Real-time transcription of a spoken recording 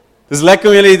Dis lekker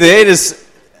om julle te hê.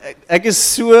 Ek is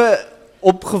so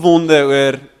opgewonde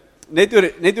oor net oor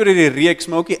hierdie reeks,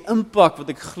 maar ook die impak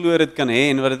wat ek glo dit kan hê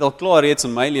en wat dit al klaar reeds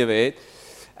in my lewe het.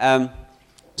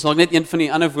 So net een van die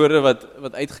ander woorde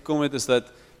wat uitgekom het is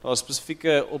dat daar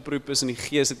spesifieke oproep is in die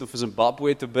gees het om vir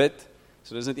Zimbabwe te bid.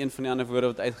 So dis net een van die ander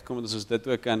woorde wat uitgekom het, as ons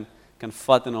dit ook kan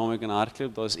vat en daarmee kan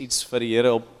hardloop. Daar is iets wat die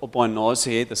Here op haar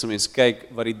nasie het. As 'n mens kyk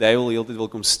wat die duiwel heeltyd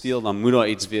wil kom steel, dan moet daar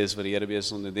iets wees wat die Here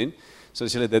besig is om te doen. So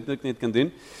as julle dit ook net kan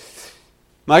doen.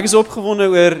 Maar ek is opgewonde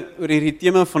oor hierdie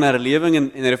tema van herlewing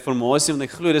en reformatie, want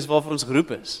ek glo dis waarvoor ons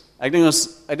geroep is. Ek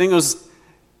dink ons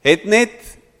het net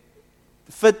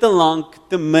vir te lank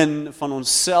te min van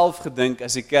onsself gedink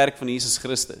as die kerk van Jesus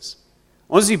Christus.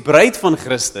 Ons is die bruid van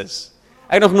Christus.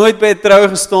 Ek het nog nooit by 'n trou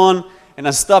gestaan en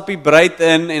dan stap die bruid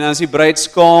in en dan is die bruid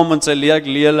skaam want sy lyk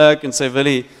lelik en sy wil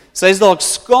nie. Sy is dalk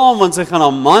skaam want sy gaan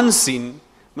haar man sien,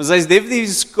 maar sy is definitief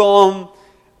skaam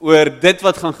oor dit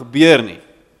wat gaan gebeur nie.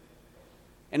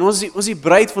 En ons die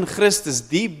bruid van Christus,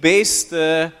 die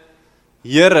beste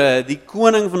Here, die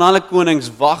koning van alle konings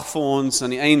wag vir ons aan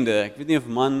die einde. Ek weet nie of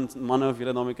manne of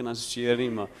julle daarmee kan assosieer nie,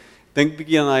 maar dink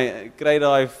bietjie aan kry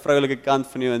daai vroulike kant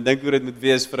van jou en dink hoe dit moet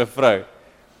wees vir 'n vrou.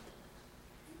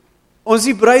 Ons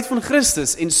die bruid van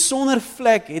Christus en sonder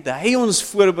vlek het hy ons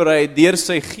voorberei deur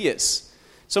sy gees.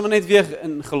 Sommige net weer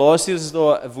in Galasiërs is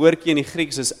daar 'n woordjie in die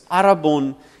Grieks is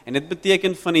arabon en dit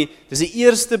beteken dis die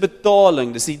eerste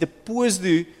betaling, dis die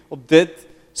deposito op dit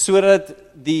sodat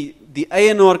die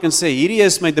eienaar kan sê hierdie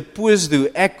is my deposito,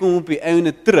 ek kom op die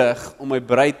einde terug om my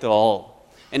bruid te haal.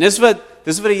 En dis wat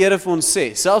die Here vir ons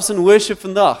sê, selfs in worship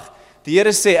vandag. Die Here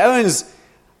sê ouens,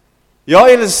 ja,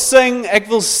 julle sing, ek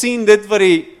wil sien dit wat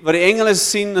die engele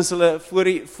sien as hulle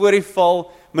voor die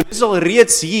val, maar dit is al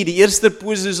reeds hier, die eerste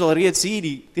deposito is al reeds hier,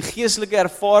 die geestelike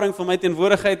ervaring van my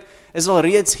teenwoordigheid is al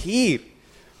reeds hier.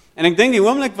 En ek dink die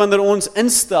oomblik wanneer ons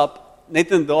instap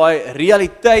net in daai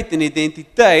realiteit en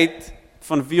identiteit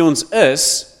van wie ons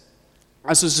is,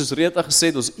 as ons soos reeds gesê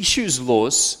het, ons issues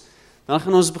los, dan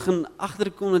gaan ons begin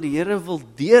agterkom dat die Here wil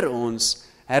deur ons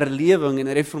herlewing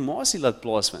en reformatie laat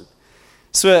plaasvind.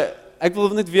 So, ek wil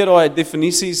net weer daai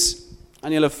definisies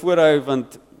aan julle voorhou,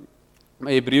 want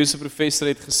my Hebreëse professor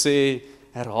het gesê,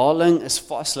 herhaling is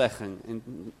vaslegging. En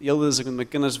eelde as ek met my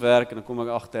kinders werk, en dan kom ek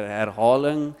agter,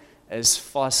 herhaling is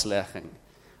vaslegging.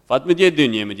 Wat moet jy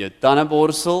doen? Jy moet jou tande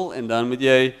borsel, en dan moet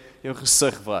jy jou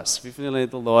gesig was. Wie van julle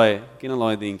het al ken al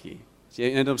daai dingetjie?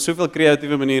 Jy het op soveel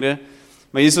kreatiewe maniere,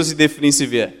 maar hier is die definisie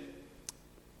weer.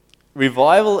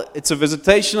 Revival, it's a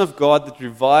visitation of God that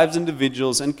revives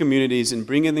individuals and communities and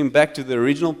bringing them back to the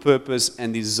original purpose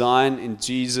and design in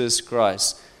Jesus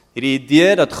Christ. Hierdie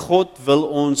idee dat God wil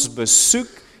ons besoek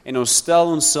en ons stel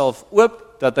onsself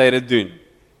oop dat hy dit doen.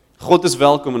 God is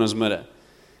welkom in ons midde.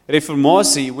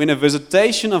 Reformatie, when a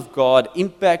visitation of God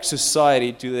impacts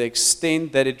society to the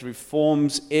extent that it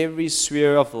reforms every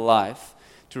sphere of life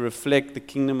to reflect the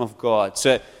kingdom of God.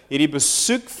 So, hierdie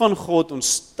besoek van God, ons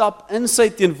stap in sy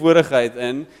teenwoordigheid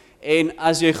in, en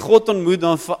as jy God ontmoet,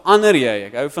 dan verander jy.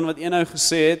 Ek hou van wat een ou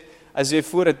gesê het, as jy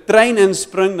voor 'n trein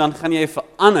inspring, dan gaan jy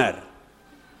verander.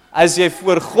 As jy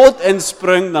voor God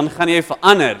inspring, dan gaan jy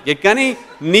verander. Jy kan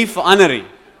nie verander nie.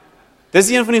 Dis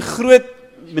een van die groot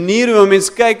maniere hoe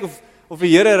mense kyk of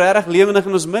die Here regtig lewendig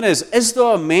in ons midde is. Is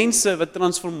daar mense wat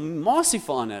transformasie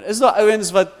verander? Is daar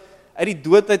ouens wat uit die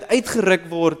doodheid uitgeruk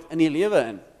word in die lewe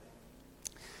in?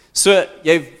 So,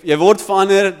 jy word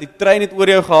verander, die trein het oor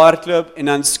jou gehardloop, en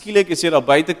dan skielik as jy daar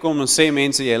buite kom, dan sê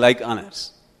mense, jy lyk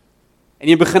anders. En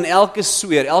jy begin elke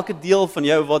sweer, elke deel van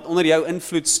jou wat onder jou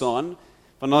invloed staan,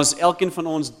 want ons, elkeen van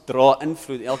ons dra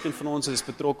invloed, elkeen van ons is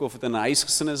betrokke, of het in 'n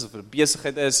huisgesin is, of 'n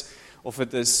besigheid is, of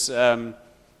het is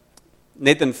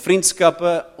net in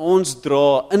vriendskappe, ons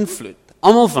dra invloed.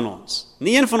 Almal van ons.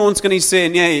 Nie een van ons kan nie sê,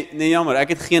 nee jammer, ek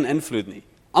het geen invloed nie.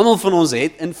 Almal van ons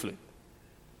het invloed.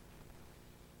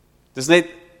 Dis net,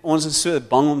 ons is so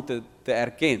bang om te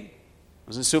erken.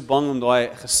 Ons is so bang om daai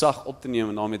gesag op te neem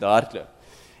en daarmee te hardloop.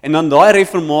 En dan daai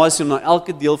reformatie om na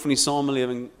elke deel van die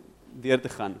samelewing deur te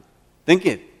gaan. Dink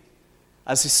jy,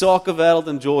 as die sakewêreld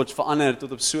in George verander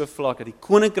tot op so 'n vlak, dat die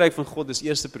koninkryk van God is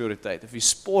eerste prioriteit, of die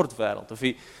sportwêreld, of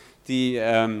die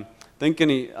dink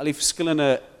aan al die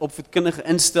verskillende opvoedkundige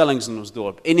instellings in ons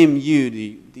dorp, NMU,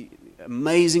 die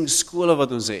amazing skole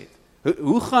wat ons het.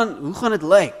 Hoe gaan dit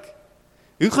lyk?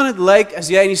 Hoe gaan dit lyk as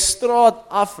jy in die straat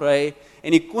afry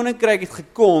en die koninkryk het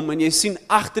gekom en jy sien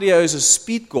agter jou is 'n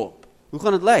speedkop? Hoe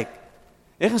gaan dit lyk?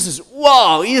 Jy gaan sê,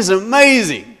 wow, he is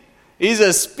amazing. Hier is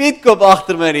 'n speedkop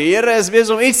agter my. Die Here is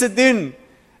besig om iets te doen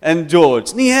in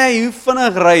George. Nee, hoe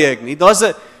vinnig ry ek nie.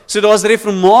 Daar's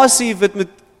reformatie wat met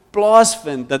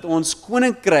plaasvind dat ons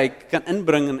koninkryk kan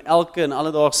inbring in elke en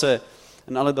alledaagse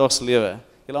lewe.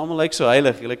 Julle almal lyk so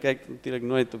heilig. Julle kyk natuurlik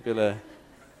nooit op julle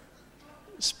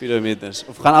speedometers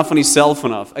of gaan af van die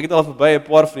selfoon af. Ek het al verby 'n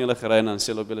paar van julle gery en dan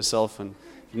sê hulle op julle selfoon.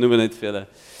 Noem dit net vir julle.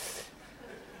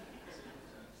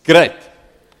 Great.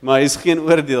 Maar hy is geen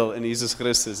oordeel in Jesus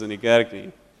Christus in die kerk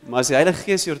nie. Maar as die Heilige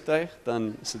Gees jou oortuig,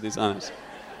 dan is dit iets anders.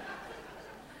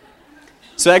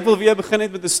 So ek wil weer begin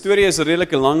met 'n storie. Is 'n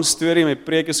redelike lang storie. My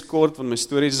preek is kort want my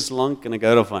stories is lank en ek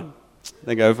hou daarvan.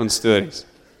 Ek hou van stories.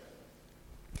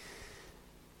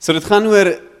 So dit gaan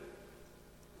oor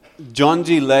John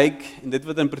G. Lake en dit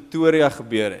wat in Pretoria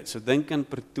gebeur het. So dink aan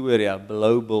Pretoria,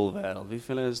 blou bil wêreld. Wie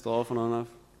van julle is daar vandaan af?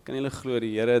 Kan julle glo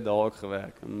die Here het daar ook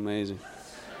gewerk? Amazing.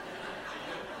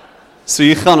 So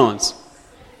hier gaan ons.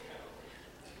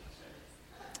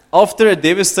 After a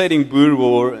devastating Boer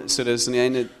War, so dis in die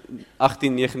einde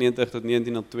 1899 tot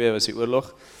 1902 was die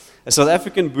oorlog, a South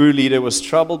African Boer leader was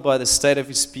troubled by the state of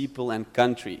his people and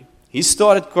country. He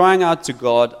started crying out to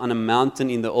God on a mountain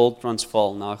in the old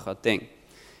Transvaal, na Gauteng.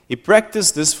 He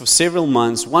practiced this for several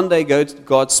months. One day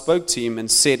God spoke to him and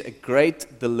said, "A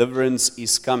great deliverance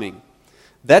is coming."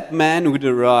 That man would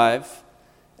arrive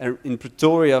in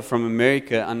Pretoria from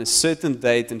America on a certain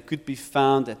date and could be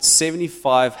found at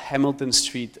 75 Hamilton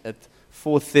Street at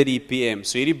 4:30 p.m.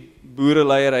 So hierdie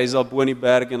boereleier, hy is daar bo in die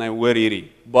berg en hy hoor hierdie,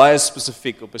 baie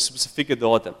spesifiek, op 'n spesifieke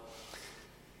datum.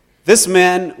 This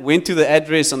man went to the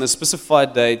address on the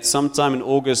specified date, sometime in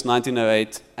August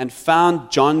 1908, and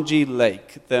found John G.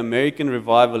 Lake, the American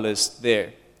revivalist,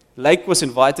 there. Lake was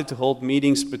invited to hold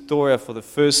meetings in Pretoria for the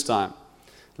first time.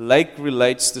 Lake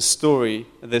relates the story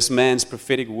of this man's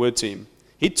prophetic word to him.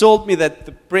 He told me that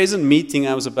the present meeting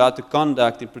I was about to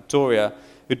conduct in Pretoria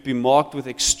would be marked with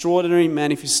extraordinary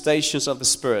manifestations of the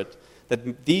Spirit,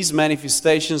 that these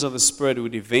manifestations of the Spirit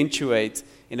would eventuate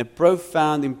in a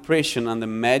profound impression on the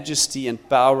majesty and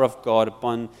power of God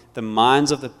upon the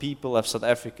minds of the people of South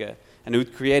Africa, and it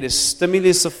would create a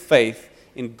stimulus of faith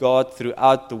in God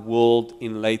throughout the world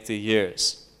in later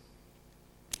years.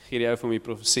 Gee die ou van my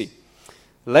profesie.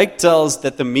 Lake tells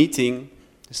that the meeting,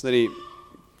 dis nou die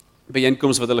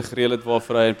byeenkoms wat hulle gereël het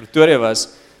waarvoor hy in Pretoria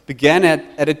was, began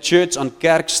at a church on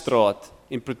Kerkstraat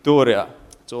in Pretoria.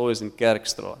 It's always in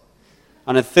Kerkstraat.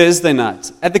 On a Thursday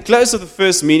night. At the close of the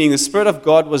first meeting, the Spirit of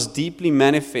God was deeply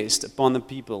manifest upon the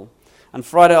people. On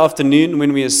Friday afternoon,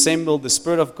 when we assembled, the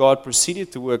Spirit of God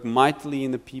proceeded to work mightily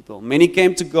in the people. Many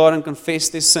came to God and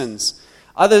confessed their sins.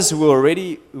 Others who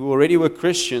already were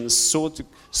Christians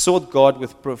sought God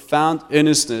with profound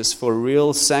earnestness for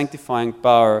real sanctifying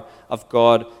power of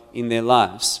God in their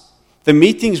lives. The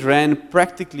meetings ran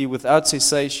practically without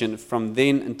cessation from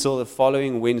then until the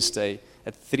following Wednesday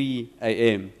at 3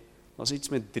 a.m. Daar's iets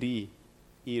met 3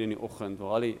 uur in die oggend,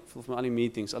 waar al die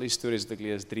meetings, al die stories wat ek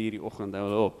lees, 3 uur die oggend, hou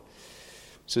hulle op.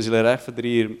 So is hulle reg vir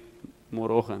 3 uur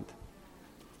môreoggend.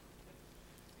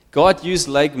 God used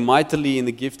Lake mightily in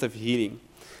the gift of healing.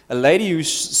 A lady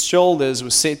whose shoulders were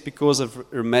set because of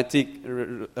rheumatic,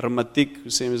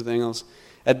 same as the Engels,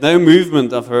 had no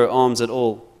movement of her arms at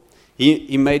all.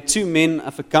 He made 2 men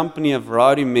of a company of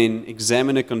rowdy men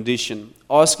examine her condition,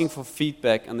 asking for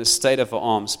feedback on the state of her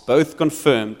arms. Both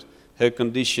confirmed her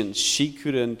condition. She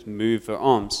couldn't move her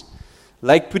arms.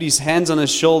 Lake put his hands on her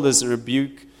shoulders and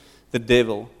rebuked the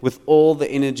devil with all the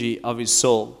energy of his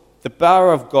soul. The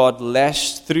power of God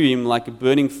lashed through him like a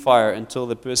burning fire until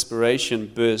the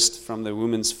perspiration burst from the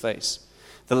woman's face.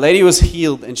 The lady was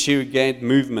healed and she regained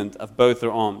movement of both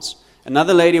her arms.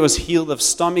 Another lady was healed of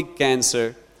stomach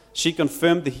cancer. She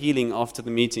confirmed the healing after the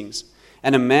meetings.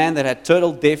 And a man that had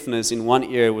total deafness in one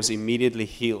ear was immediately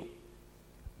healed.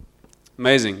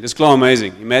 Amazing. Dis klaar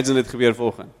amazing. Imagine dit gebeur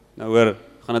volgende. Nou hoor,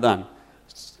 gaan dit aan.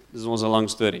 Dis ons 'n lang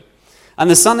storie. On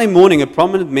the Sunday morning, a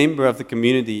prominent member of the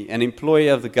community, an employee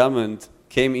of the government,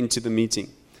 came into the meeting.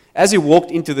 As he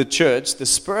walked into the church, the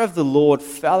Spirit of the Lord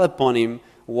fell upon him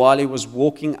while he was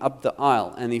walking up the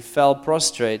aisle, and he fell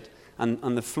prostrate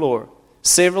on the floor.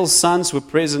 Several sons were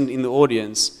present in the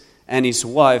audience, and his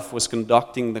wife was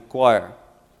conducting the choir.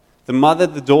 The mother,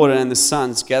 the daughter, and the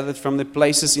sons gathered from their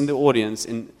places in the audience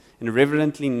and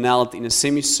reverently knelt in a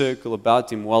semicircle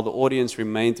about him while the audience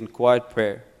remained in quiet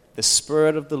prayer. The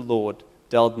Spirit of the Lord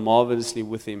dealt marvelously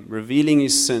with him, revealing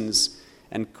his sins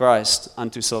and Christ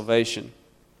unto salvation.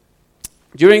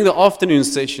 During the afternoon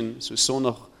session, so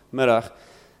Sondagmiddag,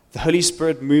 the Holy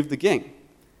Spirit moved again.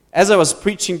 As I was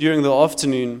preaching during the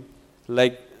afternoon,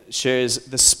 Lake shares,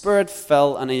 the Spirit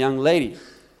fell on a young lady,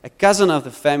 a cousin of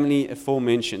the family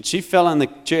aforementioned. She fell on the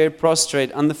chair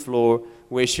prostrate on the floor,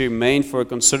 where she remained for a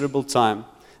considerable time.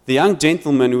 The young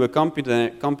gentlemen who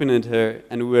accompanied her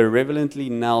and who were reverently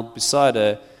knelt beside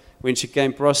her when she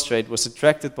came prostrate, was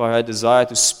attracted by her desire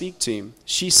to speak to him.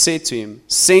 She said to him,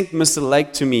 "Send Mr.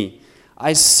 Lake to me."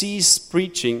 I ceased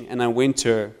preaching and I went to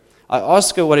her. I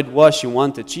asked her what it was she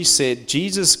wanted. She said,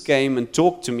 "Jesus came and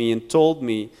talked to me and told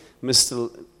me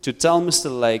to tell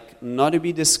Mr. Lake not to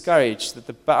be discouraged, that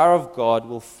the power of God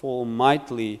will fall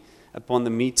mightily upon the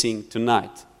meeting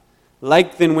tonight."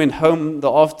 Lake then went home in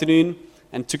the afternoon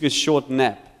and took a short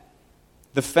nap.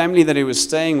 The family that he was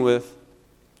staying with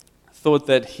thought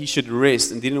that he should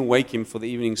rest and didn't wake him for the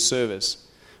evening service.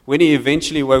 When he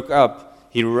eventually woke up,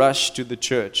 he rushed to the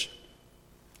church.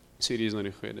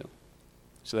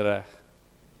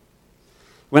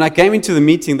 When I came into the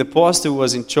meeting, the pastor who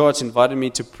was in charge invited me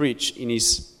to preach in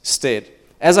his stead.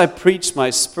 As I preached, my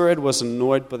spirit was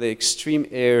annoyed by the extreme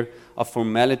air of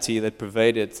formality that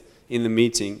pervaded in the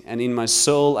meeting, and in my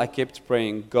soul I kept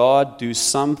praying, "God, do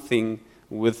something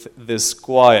with this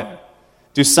choir.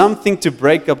 Do something to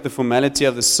break up the formality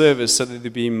of the service so that there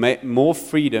be more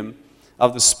freedom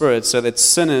of the Spirit, so that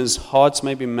sinners' hearts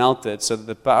may be melted, so that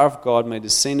the power of God may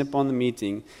descend upon the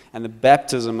meeting, and the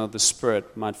baptism of the Spirit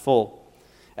might fall."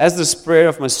 As this prayer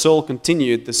of my soul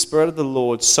continued, the Spirit of the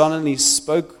Lord suddenly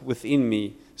spoke within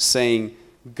me, saying,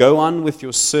 "Go on with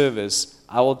your service,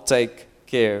 I will take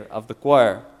care of the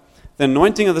choir." The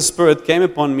anointing of the Spirit came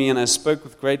upon me, and I spoke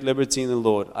with great liberty in the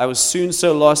Lord. I was soon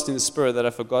so lost in the Spirit that I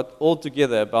forgot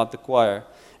altogether about the choir,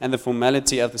 and the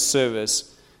formality of the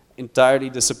service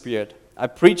entirely disappeared. I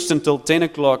preached until 10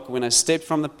 o'clock when I stepped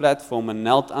from the platform and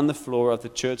knelt on the floor of the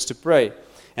church to pray.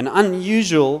 An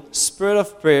unusual spirit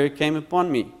of prayer came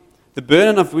upon me, the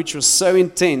burden of which was so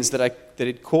intense that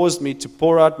it caused me to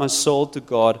pour out my soul to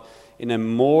God in a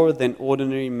more than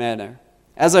ordinary manner.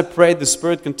 As I prayed, the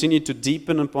Spirit continued to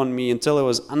deepen upon me until I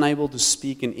was unable to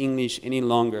speak in English any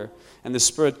longer, and the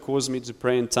Spirit caused me to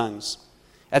pray in tongues.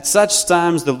 At such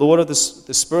times,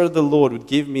 the Spirit of the Lord would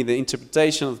give me the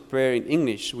interpretation of prayer in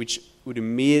English, which would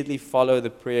immediately follow the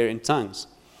prayer in tongues.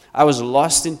 I was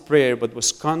lost in prayer, but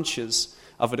was conscious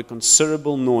of a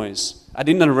considerable noise. I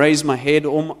did not raise my head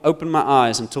or open my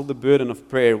eyes until the burden of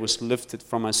prayer was lifted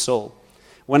from my soul.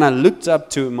 When I looked up,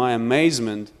 to my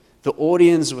amazement, the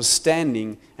audience was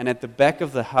standing, and at the back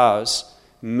of the house,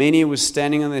 many were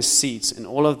standing on their seats, and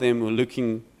all of them were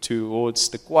looking towards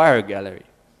the choir gallery.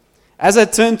 As I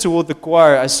turned toward the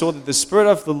choir, I saw that the Spirit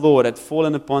of the Lord had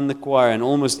fallen upon the choir, and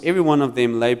almost every one of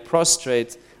them lay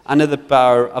prostrate under the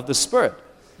power of the Spirit.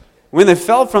 When they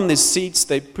fell from their seats,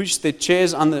 they pushed their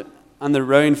chairs on the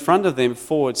row in front of them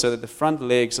forward so that the front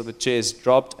legs of the chairs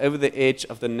dropped over the edge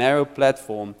of the narrow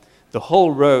platform. The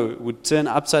whole row would turn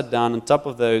upside down on top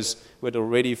of those who had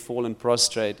already fallen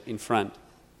prostrate in front.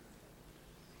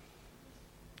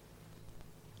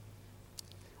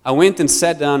 I went and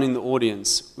sat down in the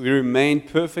audience. We remained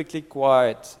perfectly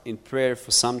quiet in prayer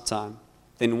for some time.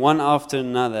 Then one after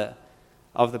another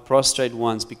of the prostrate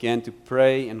ones began to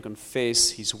pray and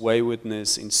confess his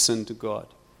waywardness in sin to God.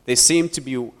 There seemed to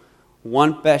be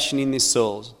one passion in their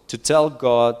souls, to tell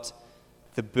God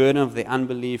the burden of their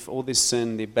unbelief, all their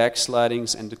sin, their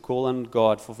backslidings, and to call on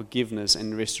God for forgiveness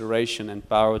and restoration and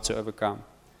power to overcome.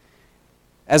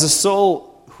 As a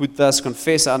soul who thus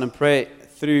confess out and pray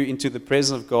through into the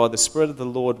presence of God, the Spirit of the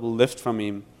Lord will lift from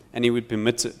him, and he would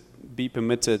be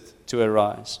permitted to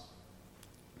arise.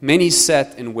 Many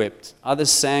sat and wept. Others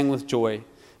sang with joy.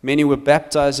 Many were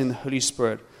baptized in the Holy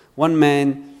Spirit. One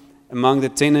man among the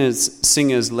tenors,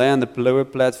 singers, lay on the lower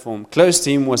platform. Close to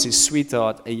him was his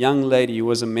sweetheart, a young lady who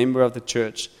was a member of the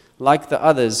church. Like the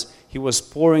others, he was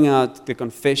pouring out the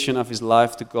confession of his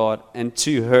life to God and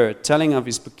to her, telling of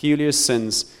his peculiar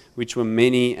sins, which were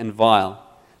many and vile.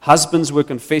 Husbands were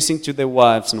confessing to their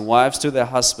wives, and wives to their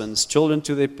husbands, children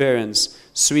to their parents,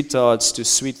 sweethearts to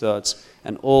sweethearts,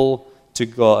 and all to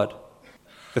God.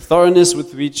 The thoroughness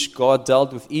with which God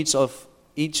dealt with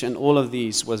each and all of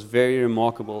these was very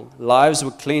remarkable. Lives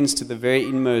were cleansed to the very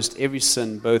inmost, every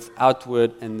sin, both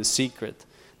outward and the secret.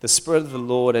 The Spirit of the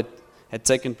Lord had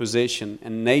taken possession,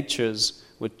 and natures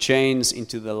were changed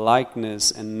into the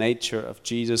likeness and nature of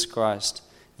Jesus Christ.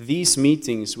 These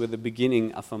meetings were the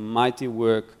beginning of a mighty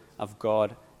work of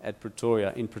God in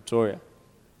Pretoria.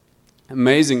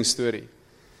 Amazing story.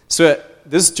 So,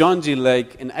 dis John G.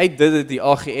 Lake, en uit dit die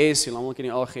AGS, julle almal ken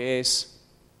die AGS,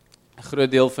 'n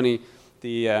groot deel van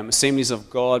die Assemblies of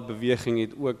God beweging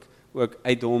het ook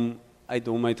uit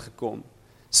hom uitgekom.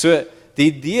 So,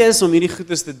 die idee is om hierdie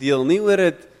goedes te deel, nie oor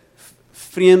dit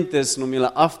vreemd is en om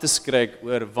julle af te skrik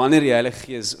oor wanneer die Heilige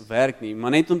Gees werk nie,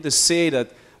 maar net om te sê dat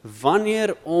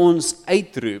wanneer ons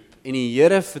uitroep en die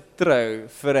Here vertrou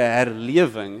vir 'n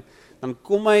herlewing, dan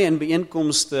kom hy in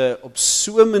byeenkomste op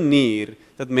so 'n manier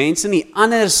dat mense nie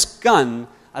anders kan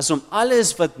as om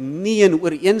alles wat nie in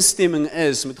ooreenstemming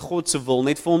is met God se wil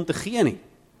net vir hom te gee nie.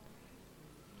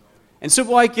 En so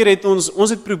baie keer het ons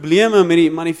het probleme met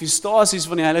die manifestasies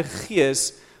van die Heilige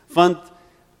Gees, want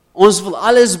ons wil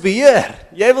alles beheer.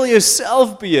 Jy wil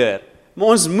jouself beheer. Maar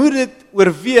ons moet dit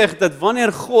oorweeg dat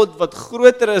wanneer God wat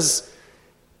groter is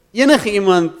enige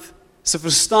iemand se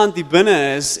verstand hier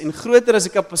binne is en groter as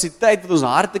die kapasiteit wat ons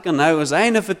harte kan hou, as hy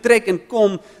in 'n vertrek en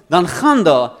kom, dan gaan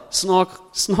daar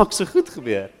snaakse goed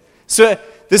gebeur. So,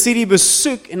 dis hierdie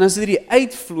besoek en dan is dit die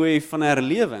uitvloei van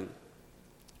herlewing.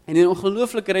 En die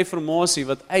ongelooflike reformatie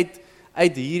wat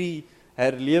uit hierdie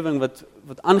herlewing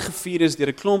wat aangevuur is deur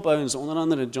 'n klomp ouens, onder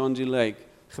andere John G. Lake,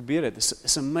 gebeur het,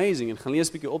 is amazing, en gaan lees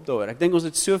 'n bietjie op daaroor. Ek dink ons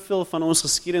het soveel van ons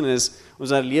geskiedenis,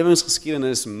 ons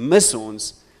herlewingsgeskiedenis mis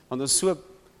ons, want ons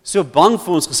so bang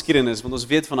vir ons geskiedenis, want ons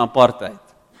weet van apartheid.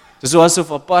 Dis so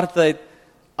asof apartheid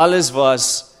alles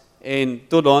was, en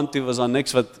tot daartoe was daar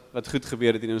niks wat goed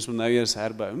gebeur het, en ons moet nou eers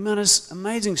herbou. Maar dit is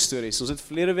amazing stories. Ons het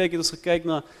verlede week het ons gekyk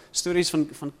na stories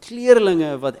van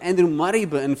kleerlinge wat Andrew Murray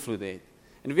beïnvloed het.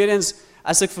 En weer eens,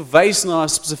 as ek verwys na 'n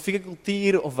spesifieke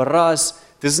kultuur of ras,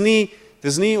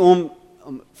 dis nie om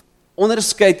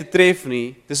onderskeid te tref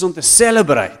nie, dis om te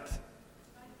celebrate.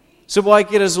 So baie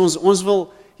keer is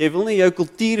jy wil nie jou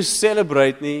kultuur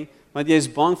celebrate nie, want jy is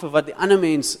bang vir wat die ander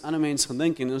mens gaan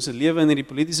dink, en ons lewe in hierdie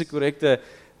politiese korrekte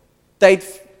tyd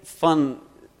van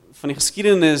die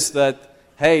geskiedenis dat,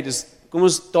 hey, kom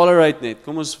ons tolerate net,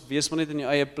 kom ons wees maar net in jou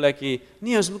eie plekkie.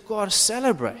 Nee, ons moet mekaar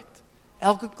celebrate.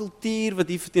 Elke kultuur wat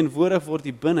hier verteenwoordig word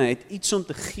hier binne, het iets om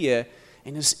te gee,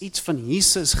 en is iets van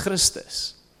Jesus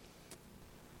Christus.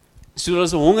 So daar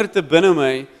is 'n hongerte binne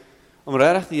my, om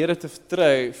regtig die Here te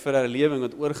vertrou vir herlewing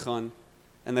wat oorgaan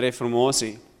in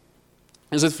reformatie.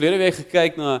 En ons het verlede week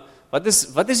gekyk na,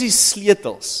 wat is die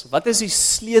sleutels? Wat is die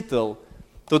sleutel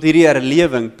tot hierdie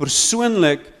herlewing,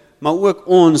 persoonlik, maar ook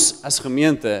ons as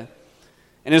gemeente?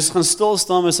 En ons gaan stil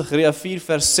staan met Sagaria 4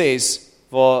 vers 6,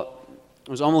 waar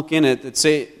ons almal ken dit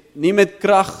sê, nie met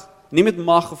krag, nie met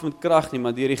mag of met krag nie,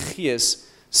 maar deur die Gees,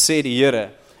 sê die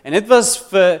Here. En dit was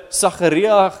vir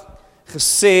Sagaria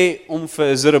gesê om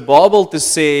vir Zerubbabel te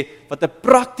sê, wat 'n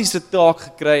praktiese taak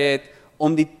gekry het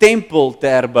om die tempel te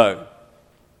herbou.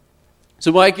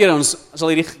 So baie keer ons sal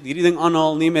hierdie ding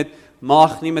aanhaal, nie met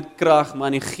mag, nie met krag,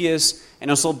 maar in die Gees, en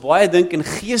ons sal baie dink in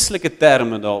geestelike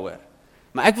terme daaroor.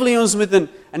 Maar ek wil hê ons moet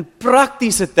in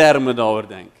praktiese terme daaroor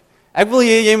dink. Ek wil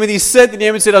jy moet hier sit en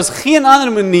jy moet sê, daar's geen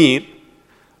ander manier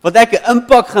wat ek 'n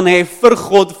impak gaan hê vir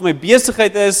God, of my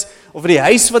besigheid is, of vir die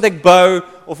huis wat ek bou,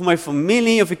 of vir my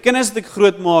familie, of die kinders wat ek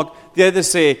grootmaak, deur te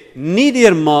sê, nie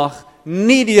deur mag,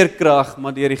 nie deur krag,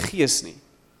 maar deur die Gees nie.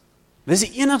 Dis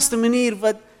die enigste manier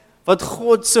wat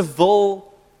God se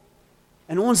wil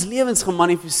in ons lewens gaan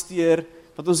manifesteer,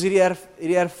 wat ons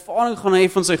hierdie ervaring gaan hê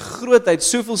van sy grootheid,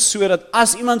 soveel so dat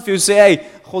as iemand vir jou sê, hey,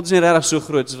 God is nie regtig so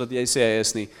groot as wat jy sê hy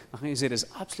is nie, dan gaan jy sê, dis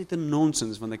absolute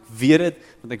nonsens, want ek weet dit.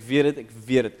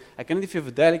 Ek kan nie vir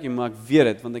jou verduidelik nie, maar ek weet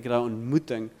dit, want ek het daai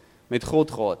ontmoeting met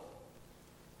God gehad.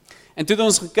 En toe het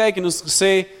ons gekyk en ons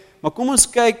gesê, maar kom ons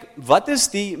kyk, wat is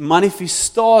die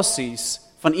manifestasies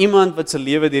van iemand wat se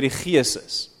lewe deur die Gees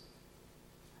is?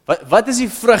 Wat is die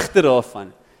vrugte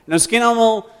daarvan? En ons ken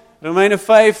almal Romeine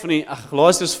 5,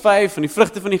 Galasiërs 5, van die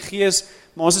vrugte van die Gees,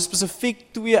 maar ons het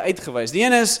spesifiek 2 uitgewys. Die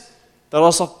een is, dat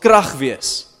daar sal krag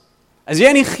wees. As jy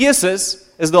in die Gees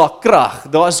is daar krag.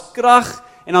 Daar is krag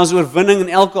en daar is oorwinning in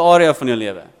elke area van jou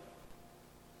lewe.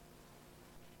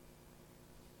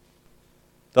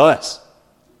 Daar is.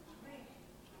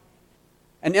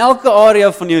 In elke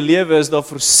area van jou lewe is daar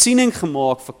voorsiening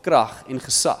gemaak vir krag en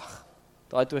gesag.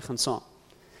 Daai 2 gaan saam.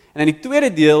 En in die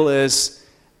tweede deel is,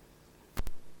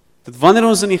 dat wanneer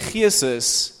ons in die Gees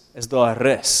is daar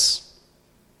rus.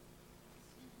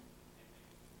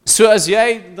 So as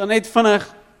jy dan net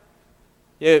vinnig,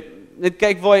 jy net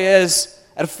kyk waar jy is,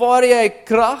 ervaar jy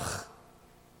krag,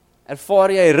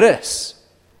 ervaar jy rus.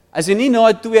 As jy nie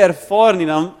na 2 ervaar nie,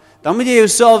 dan moet jy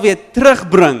jouself weer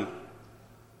terugbring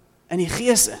in die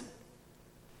Gees in.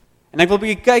 En ek wil 'n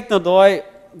bietjie kyk na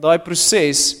daai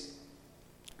proses,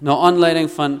 na aanleiding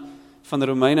van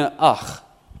Romeine 8.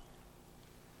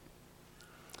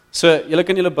 So, julle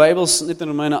kan julle Bybels net in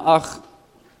Romeine 8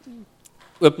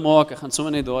 oopmaak. Ek gaan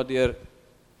sommer net daardeur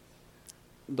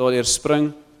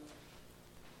spring.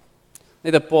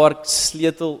 Net 'n paar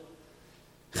sleutel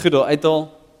goed daar uithaal.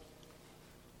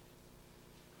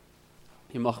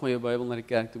 Jy mag my jou Bybel na die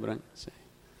kerk toe bring.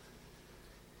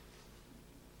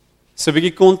 So 'n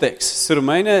bietjie konteks. So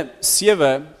Romeine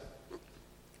 7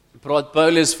 praat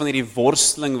Paulus van hierdie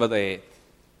worsteling wat hy het.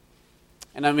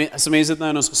 En as mense dit nou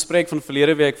in ons gesprek van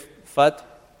verlede week vat,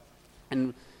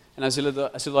 en En as julle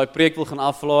daai preek wil gaan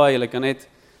aflaai, julle kan net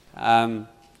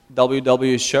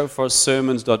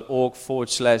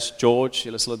www.showforsermons.org/George,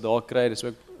 julle sal dit daar kry, dit is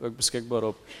ook beskikbaar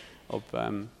op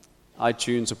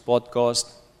iTunes, op podcast.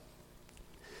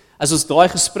 As ons daai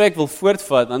gesprek wil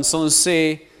voortvat, dan sal ons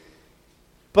sê,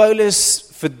 Paulus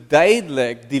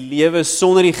verduidelik die lewe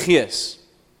sonder die Gees.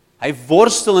 Hy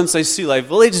worstel in sy siel, hy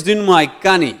wil iets doen, maar hy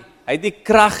kan nie. Hy het nie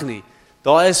krag nie.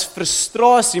 Daar is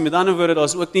frustrasie, met ander woorde, daar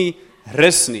is ook nie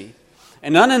rus nie.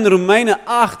 En dan in Romeine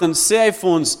 8, dan sê hy vir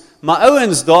ons, maar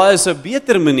ouens, daar is 'n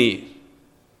beter manier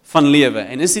van lewe,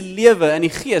 en dis die lewe in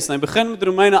die Gees. En hy begin met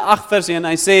Romeine 8 vers 1,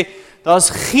 en hy sê, daar is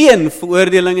geen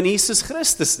veroordeling in Jesus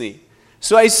Christus nie.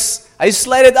 So hy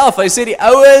sluit dit af, hy sê die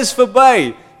oue is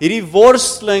verby, hierdie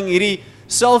worsteling,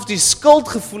 selfs die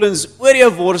skuldgevoelens oor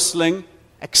jou worsteling,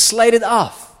 ek sluit dit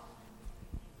af.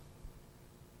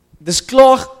 Dis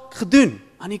klaar gedoen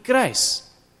aan die kruis.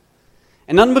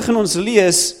 En dan begin ons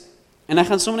lees, en ek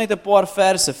gaan sommer net 'n paar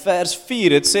verse, vers 4,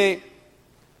 dit sê,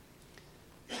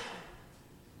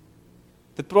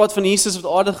 dit praat van Jesus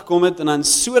wat aarde gekom het, en dan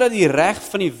sodat die reg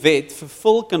van die wet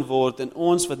vervul kan word in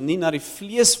ons wat nie na die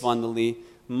vlees wandel nie,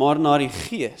 maar na die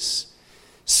Gees.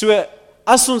 So,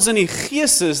 as ons in die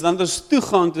Gees is, dan het ons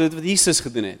toegang tot dit wat Jesus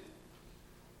gedoen het.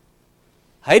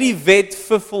 Hy het die wet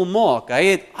vervolmaak, hy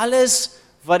het alles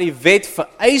wat die wet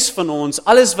vereis van ons,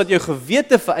 alles wat jou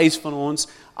gewete vereis van ons,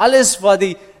 alles wat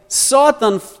die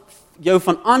Satan jou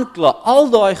van aankla, al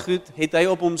daai goed het hy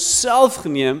op homself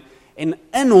geneem, en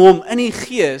in hom, in die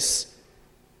Gees,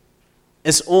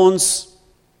 is ons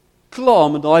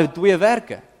klaar met daai twee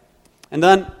werke. En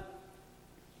dan,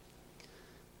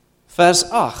 vers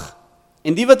 8,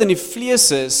 en die wat in die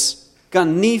vlees is,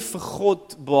 kan nie vir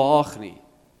God behaag nie.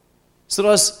 So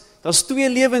daar's twee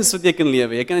lewens wat jy kan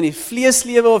lewe. Jy kan in die vlees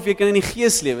lewe of jy kan in die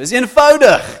Gees lewe. Dis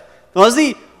eenvoudig. Daar's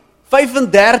nie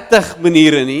 35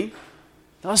 maniere nie.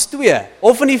 Daar's twee,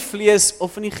 of in die vlees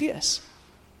of in die Gees.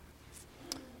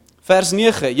 Vers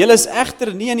 9, julle is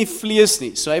egter nie in die vlees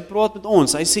nie. So hy praat met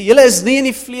ons. Hy sê julle is nie in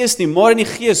die vlees nie, maar in die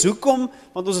Gees. Hoekom?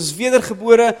 Want ons is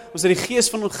wedergebore, ons het die Gees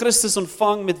van Christus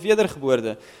ontvang met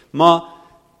wedergeboorte. Maar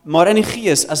in die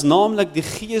Gees, as naamlik die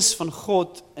Gees van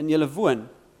God in julle woon.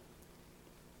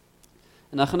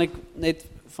 En dan gaan ek net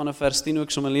vanaf vers 10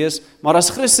 ook sommer lees, maar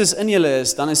as Christus in julle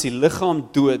is, dan is die liggaam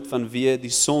dood vanweë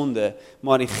die sonde,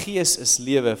 maar die Gees is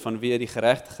lewe vanweë die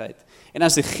geregtigheid. En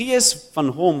as die Gees van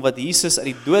hom wat Jesus uit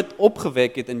die dood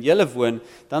opgewek het in julle woon,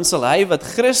 dan sal hy wat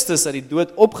Christus uit die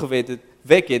dood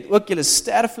opgewek het, ook julle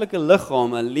sterflike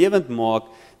liggame lewend maak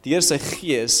deur sy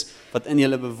Gees wat in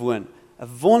julle bewoon. 'n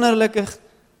Wonderlike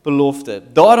belofte.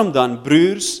 Daarom dan,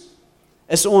 broers,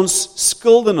 is ons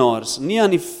skuldenaars, nie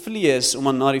aan die vlees,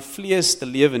 om na die vlees te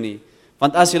lewe nie.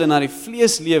 Want as julle na die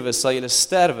vlees lewe, sal julle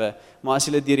sterwe, maar as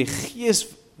julle deur die Gees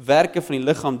werke van die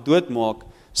liggaam doodmaak,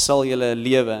 sal julle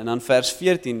lewe. En dan vers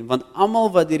 14, want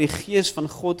almal wat deur die Gees van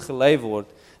God gelei word,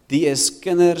 die is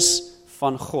kinders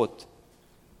van God.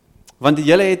 Want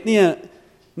julle het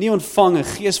nie ontvang 'n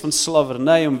gees van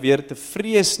slawerny om weer te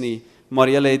vrees nie, maar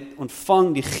julle het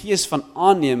ontvang die Gees van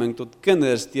aanneming tot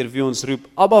kinders, deur wie ons roep,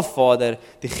 Abba Vader,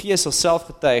 die Gees sal self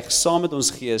getuig, saam met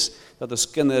ons gees, dat ons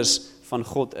kinders van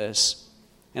God is.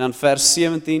 En dan vers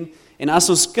 17, en as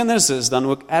ons kinders is, dan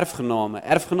ook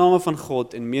erfgename van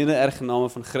God en mede-erfgename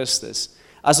van Christus.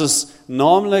 As ons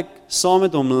naamlik saam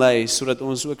met hom ly, sodat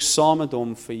ons ook saam met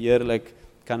hom verheerlik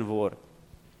kan word.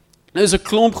 Nou is 'n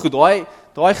klomp goed,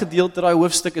 daai gedeelte, daai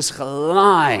hoofstuk is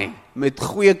gelaai met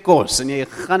goeie kos, en jy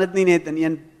gaan dit nie net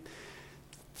in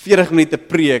 40 minute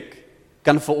preek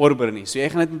kan verorber nie, so jy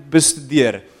gaan dit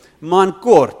bestudeer. Maar in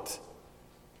kort,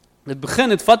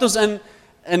 dit vat ons in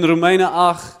Romeine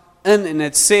 8 en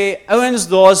dit sê, ouens,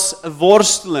 daar's 'n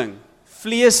worsteling,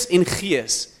 vlees en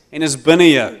gees, en is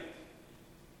binne jou.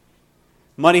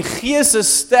 Maar die Gees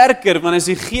is sterker, want is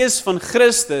die Gees van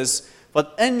Christus,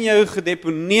 wat in jou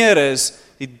gedeponeer is,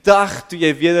 die dag toe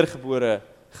jy wedergebore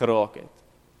geraak het.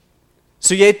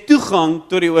 So jy het toegang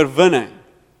tot die oorwinning.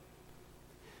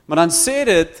 Maar dan sê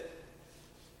dit,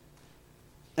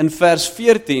 in vers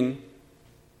 14,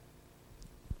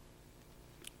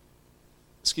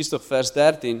 vers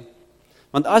 13,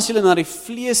 want as julle na die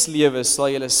vlees lewe, sal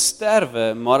julle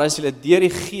sterwe, maar as julle deur die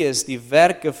Gees die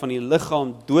werke van die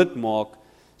liggaam doodmaak,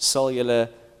 sal julle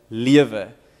lewe.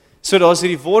 So daar is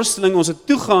hierdie worsteling, ons het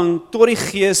toegang tot die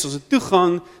Gees, ons het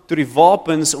toegang tot die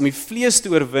wapens om die vlees te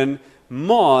oorwin,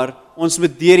 maar ons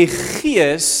moet deur die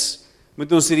Gees,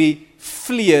 moet ons hierdie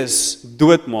vlees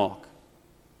doodmaak.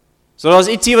 So daar is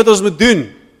iets hier wat ons moet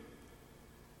doen.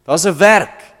 Daar is 'n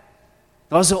werk,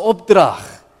 daar is 'n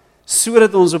opdrag,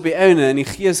 sodat ons op die einde in die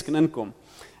Gees kan inkom.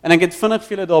 En ek het vinnig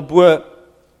vir julle daarbo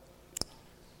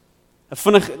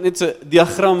Vinnig net so 'n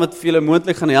diagram wat vir julle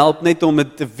moontlik gaan help net om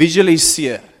dit te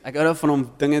visualiseer. Ek hou daarvan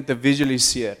om dinge te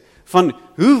visualiseer. Van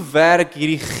hoe werk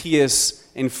hierdie gees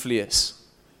en vlees?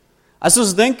 As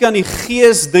ons dink aan die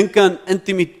gees, dink aan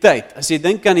intimiteit. As jy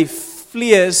dink aan die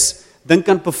vlees, dink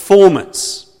aan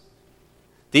performance.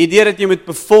 Die idee dat jy moet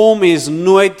perform is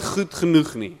nooit goed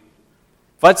genoeg nie.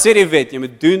 Wat sê die wet? Jy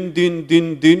moet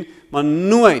doen, maar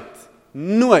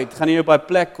nooit gaan jy op 'n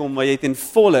plek kom waar jy ten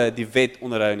volle die wet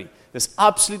onderhou nie. Dis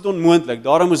absoluut onmoontlik.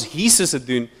 Daarom moes Jesus dit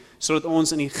doen, sodat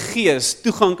ons in die gees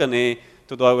toegang kan hê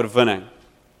tot daai oorwinning.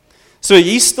 So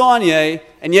hier staan jy,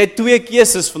 en jy het twee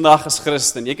keuses vandag as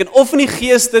Christen. Jy kan of in die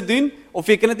gees dit doen, of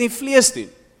jy kan dit in die vlees doen.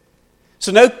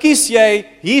 So nou kies jy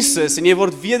Jesus, en jy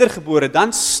word wedergebore,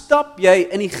 dan stap jy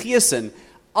in die gees in.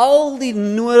 Al die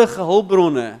nodige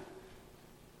hulpbronne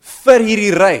vir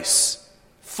hierdie reis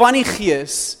van die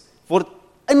gees word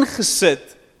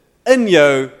ingesit in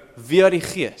jou via die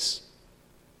gees.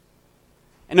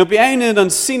 En op die einde dan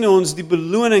sien ons die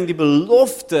beloning, die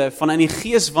belofte van in die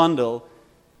gees wandel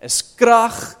is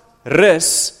krag,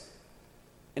 rus,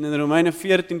 en in Romeine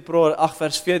 8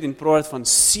 vers 14 praat van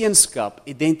seunskap,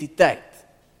 identiteit.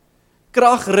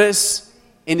 Krag, rus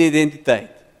en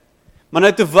identiteit. Maar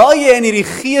nou terwyl jy in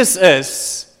hierdie gees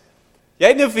is, jy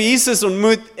het nou vir Jesus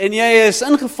ontmoet, en jy is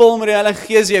ingevul met die Heilige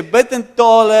Gees, jy bid in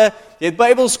tale, jy het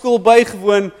Bybelskool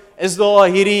bygewoon, is daar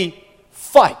hierdie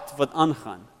fight wat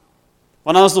aangaan.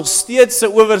 Want daar is nog steeds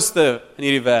 'n owerste in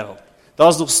hierdie wêreld. Daar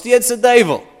is nog steeds 'n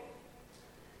duiwel.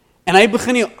 En hy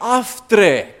begin jou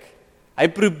aftrek. Hy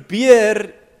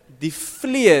probeer die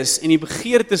vlees en die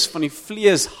begeertes van die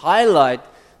vlees highlight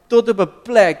tot op 'n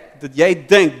plek dat jy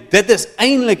dink, dit is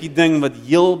eintlik die ding wat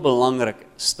heel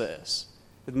belangrikste is.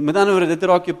 Met ander woorde, dit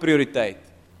raak jou prioriteit.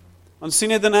 Ons sien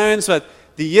dit in ouens wat,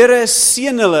 die Here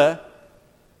seën hulle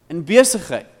in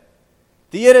besigheid.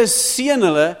 Die Here seën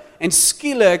hulle en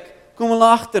skielik kom hulle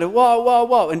agter,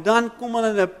 wow, en dan kom hulle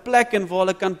in 'n plek in waar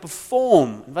hulle kan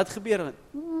perform. En wat gebeur?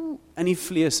 In die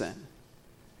vlees in.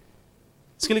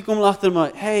 Skielik kom hulle agter,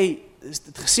 maar hey,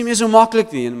 dit gesien my so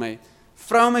maklik nie in my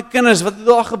vrou en my kinders, wat het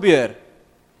daar gebeur?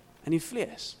 In die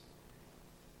vlees.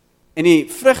 En die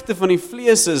vrugte van die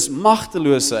vlees is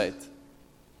magteloosheid.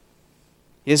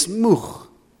 Jy is moeg.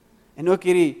 En ook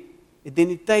hierdie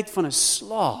identiteit van 'n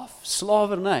slaaf,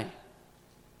 slawerny.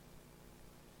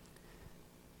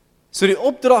 So die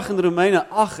opdrag in Romeine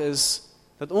 8 is,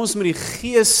 dat ons met die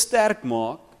gees sterk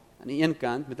maak, aan die een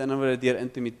kant, met ander woorde deur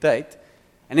intimiteit,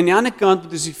 en aan die ander kant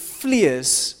moet ons die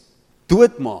vlees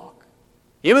doodmaak.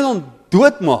 Jy moet hom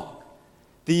doodmaak.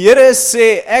 Die Here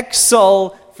sê, ek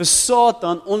sal vir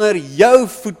Satan onder jou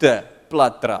voete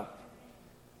plat trap.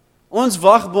 Ons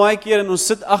wag baie keer en ons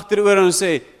sit agteroor en ons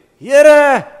sê,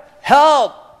 Here,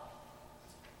 help!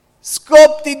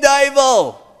 Skop die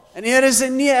duiwel! En die Here sê,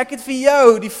 nee, ek het vir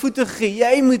jou die voete gegee,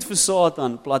 jy moet vir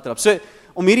Satan plat trap. So,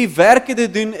 om hierdie werke te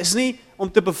doen, is nie om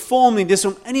te perform nie, dis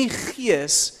om in die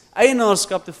gees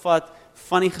eienaarskap te vat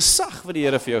van die gesag wat die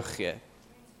Here vir jou gee.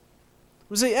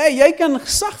 Ons sê, hey, jy kan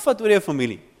gesag vat oor jou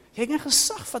familie. Jy kan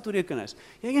gesag vat oor jou kinders.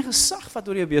 Jy kan gesag vat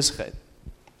oor jou besigheid.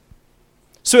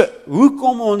 So, hoe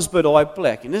kom ons by daai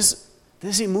plek? En dis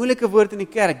die moeilike woord in die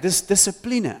kerk, dis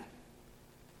dissipline.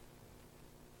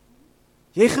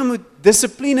 Jy gaan moet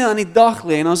dissipline aan die dag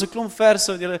lê, en ons 'n klomp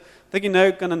verse wat julle, dat jy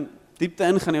nou kan in diepte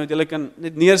ingaan, want julle kan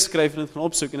net neerskryf en dit gaan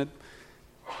opsoek, en dit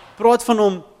praat van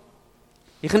hom,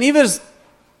 jy gaan iewers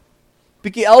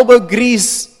bietjie elbow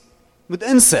grease moet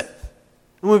insit,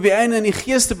 om op die einde in die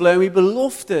gees te bly, om die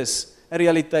beloftes 'n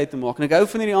realiteit te maak. En ek hou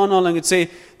van hierdie aanhaling, het sê,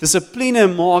 dissipline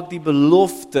maak die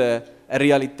belofte 'n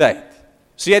realiteit.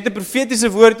 So jy het 'n profetiese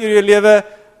woord oor jou lewe,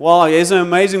 wow, jy is 'n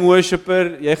amazing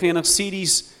worshipper, jy gaan enig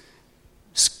CD's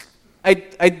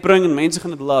uitbring en mense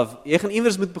gaan dit love. Jy gaan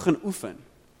iewers moet begin oefen.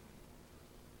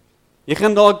 Jy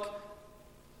gaan dalk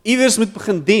iewers moet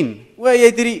begin dien. Jy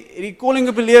het hierdie calling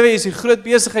op die lewe, jy is 'n groot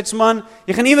besigheidsman,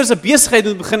 jy gaan iewers 'n besigheid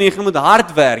moet begin, jy gaan moet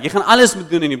hard werk, jy gaan alles moet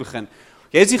doen in die begin.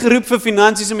 Jy is nie geroep vir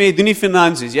finansies, maar jy doen nie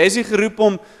finansies. Jy is nie geroep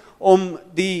om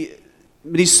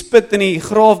met die spit in die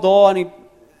graaf daar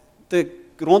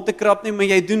rond te krap nie, maar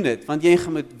jy doen dit, want jy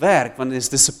gaan moet werk, want dit is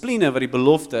dissipline wat die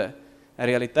belofte 'n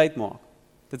realiteit maak.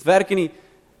 Dit werk nie,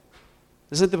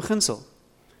 dis net 'n beginsel.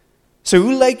 So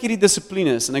hoe lyk hierdie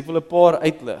dissiplines? En ek wil 'n paar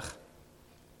uitlig.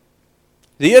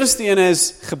 Die eerste een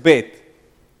is gebed.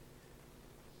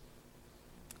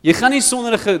 Jy gaan nie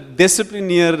sonder 'n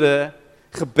gedissiplineerde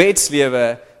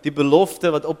gebedslewe die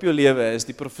belofte wat op jou lewe is,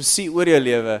 die profesie oor jou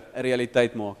lewe 'n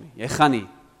realiteit maak nie. Jy gaan nie.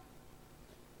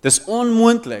 Dis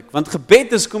onmoontlik, want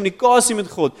gebed is kommunikasie met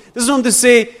God. Dis om te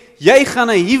sê, jy gaan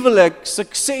 'n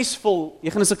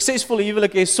suksesvolle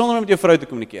huwelik hê sonder om met jou vrou te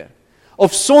kommunikeer.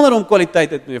 of sonder om kwaliteit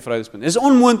tyd met jou vrou te spandeer. Dis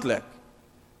onmoontlik.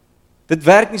 Dit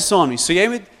werk nie saam nie. So jy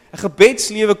moet 'n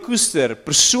gebedslewe koester,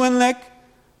 persoonlik,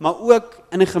 maar ook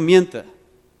in 'n gemeente.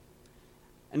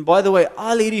 And by the way,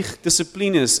 al hierdie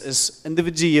dissiplines is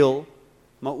individueel,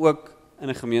 maar ook in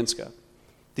 'n gemeenskap.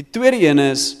 Die tweede een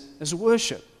is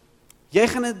worship. Jy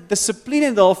gaan 'n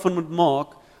dissipline daarvan moet maak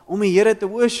om die Here te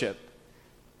worship.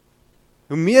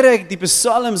 Hoe meer ek die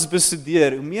psalms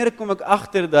bestudeer, hoe meer kom ek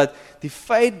agter dat die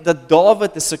feit dat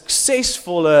Dawid 'n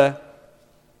suksesvolle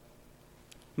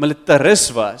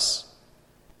militaris was,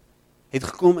 het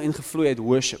gekom en gevloei uit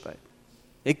worship uit.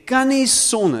 Jy kan nie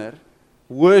sonder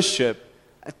worship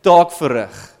 'n taak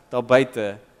verrig daar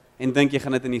buite en dink jy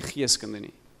gaan dit in die gees kan doen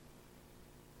nie.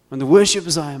 Want worship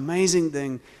is 'n amazing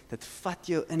ding, dit vat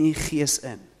jou in die gees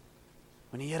in.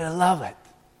 Want die Here love it.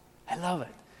 I love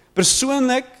it.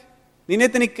 Persoonlik, nie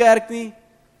net in die kerk nie,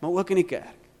 maar ook in die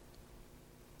kerk.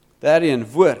 Derde een,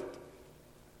 woord.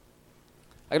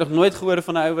 Ek het nog nooit gehoor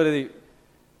van 'n ou wat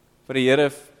vir die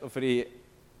Here of vir die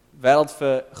wêreld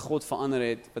vir God verander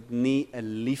het, wat nie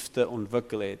 'n liefde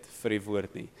ontwikkel het vir die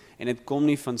woord nie. En dit kom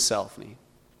nie van self nie.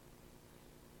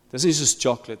 Dis nie soos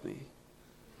chocolate nie.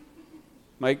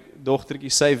 My dogtertjie,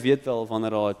 sy weet wel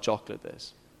wanneer daar 'n chocolate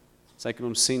is. Sy kan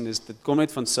hom sien, dit kom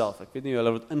net van self. Ek weet nie,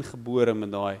 hulle word ingebore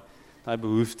met daai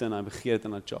behoefte en daai begeerte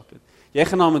na chocolate. Jy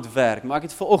gaan nou met werk, maar ek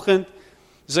het vanoggend,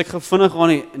 dus ek gevinnig gaan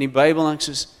in die Bybel en ek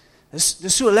soos,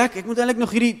 dis so lekker, ek moet eintlik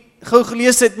nog hierdie gou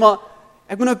gelees het, maar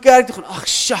ek moet nou kerk toe gaan, ag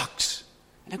shucks.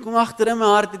 En ek kom agter in my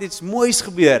hart het iets moois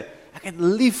gebeur. Ek het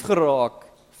lief geraak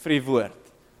vir die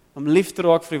woord. Om lief te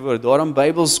raak vir die woord, daarom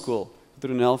Bybelskool, wat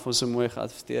Ronel vir ons so mooi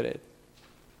geadverteer het.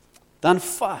 Dan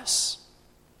vas.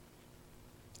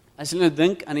 As jy nou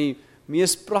dink aan die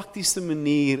mees praktiese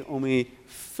manier om die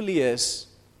vlees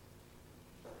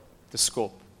te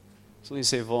skop. Ek sal nie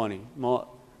sê waar nie, maar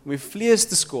om die vlees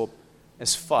te skop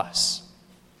is vas.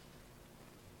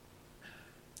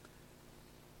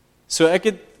 So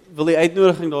ek wil die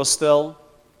uitnodiging daar stel,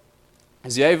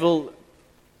 as jy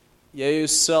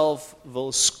jouself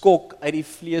wil skok uit die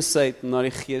vlees uit na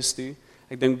die gees toe.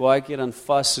 Ek dink baie keer aan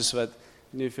vas, soos wat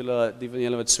nie of julle, die van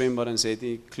julle wat swembaddens het,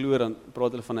 die kloor, dan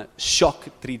praat hulle van 'n shock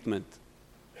treatment.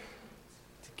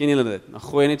 Ken julle dit? Dan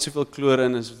gooi jy net soveel kloor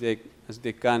in as wat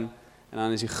jy kan, en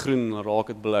dan is die groen, dan raak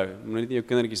dit blou. Jy moet net nie jou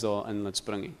kindertjies daarin laat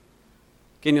spring nie.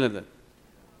 Ken julle dit?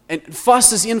 En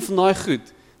vas is een van daai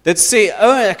goed. Dit sê,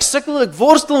 ek sukkel, ek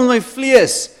worstel in my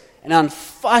vlees, en dan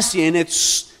vas jy, en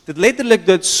dit letterlik,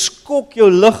 dit skok jou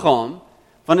liggaam,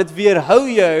 want dit weerhou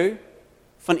jou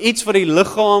van iets wat die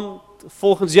liggaam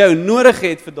volgens jou nodig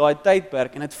het vir daai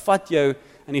tydperk, en dit vat jou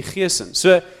in die gees in.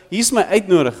 So, hier's my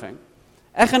uitnodiging.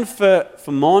 Ek gaan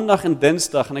vir maandag en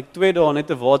dinsdag, en ek 2 dae net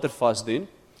 'n watervas doen,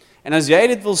 en as jy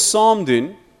dit wil saam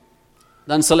doen,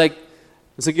 dan sal ek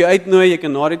jou uitnooi, jy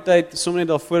kan na die tyd, sommer net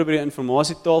daarvoor by die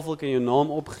informasietafel, kan jou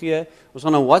naam opgee, ons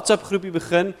gaan 'n WhatsApp groepie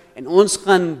begin, en ons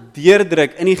gaan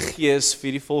deurdruk in die gees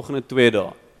vir die volgende 2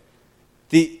 dae.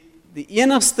 Die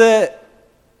enigste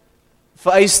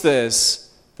vereiste is,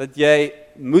 dat jy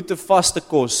moet 'n vaste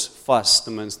kos vas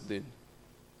ten minste doen.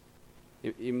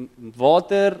 Jy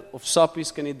water of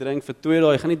sappies kan jy drink vir 2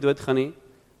 dae, jy gaan nie doodgaan nie,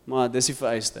 maar dis die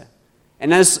vereiste.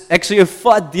 En as ek sê jou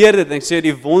vat deur dit, en ek sê jou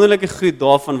die wonderlike goed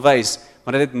daarvan wys,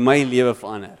 maar dit het my lewe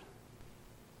verander.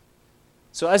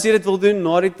 So as jy dit wil doen,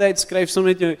 na die tyd, skryf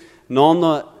sommer net jou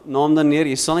naam dan neer,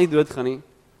 jy sal nie doodgaan nie.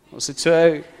 Ons het so,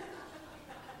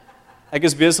 ek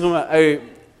is besig om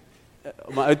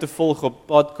my ou te volg op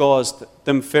podcast,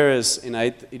 Tim Ferriss, en hy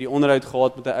het die onderhoud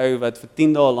gehad met 'n ou wat vir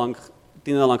 10 dae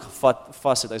lank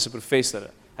vas het, hy's 'n professor.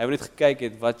 Hy het net gekyk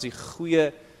het, wat is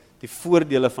die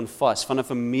voordele van vas,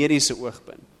 vanaf 'n mediese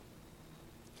oogpunt.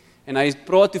 En hy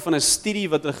praat toe van 'n studie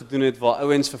wat hulle gedoen het, waar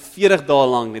ouens vir 40 dae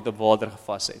lank net op water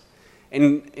gevas het.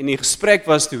 En die gesprek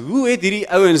was toe, hoe het hierdie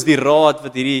ouens die raad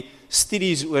wat hierdie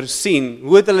studies oorsien,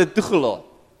 hoe het hulle toegelaat?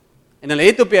 En hulle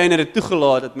het op die einde dit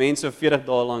toegelaat, dat mense 40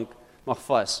 dae lank mag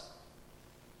vas.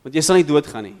 Want jy sal nie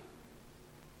doodgaan nie.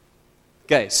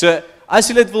 Okay, so as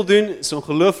jy dit wil doen, is 'n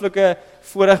ongelooflike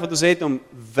voorreg wat ons het om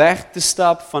weg te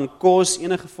stap van kos,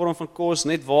 enige vorm van kos,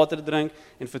 net water te drink,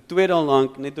 en vir 2 dae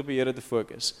lank net op die Here te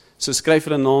fokus. So skryf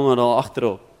hulle name daar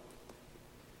agterop.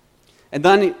 En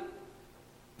dan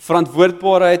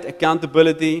verantwoordbaarheid,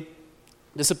 accountability,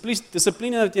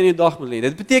 dissipline wat jy in jou dag moet hê.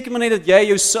 Dit beteken maar net dat jy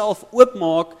jouself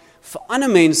oopmaak vir ander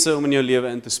mense om in jou lewe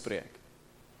in te spreek.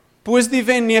 Positief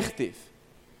en negatief.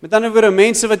 Met ander woorde,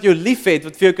 mense wat jou liefhet,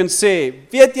 wat vir jou kan sê,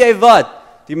 weet jy wat?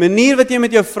 Die manier wat jy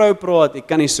met jou vrou praat, ek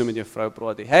kan nie so met jou vrou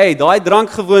praat nie. Hey, daai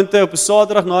drankgewoonte op 'n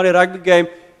Saterdag na die rugby game,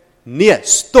 nee,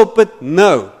 stop dit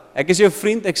nou. Ek is jou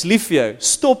vriend, ek's lief vir jou,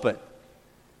 stop dit.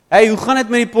 Hey, hoe gaan dit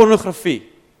met die pornografie?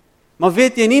 Maar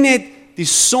weet jy, nie net die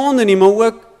sonde nie, maar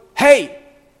ook, hey,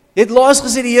 jy het laas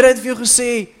gesê, die Here het vir jou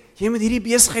gesê, jy moet hierdie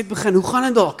besigheid begin, hoe gaan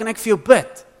dit daar? Kan ek vir jou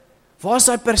bid? Waar is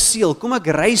daai perseel? Kom ek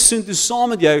reis soontoe saam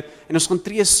met jou, en ons gaan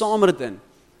tree saam met dit in.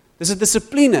 Dis 'n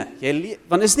dissipline,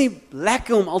 want is nie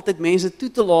lekker om altyd mense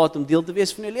toe te laat om deel te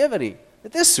wees van jou lewe nie.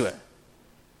 Dit is so.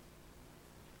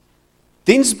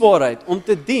 Diensbaarheid, om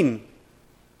te dien,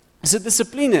 is 'n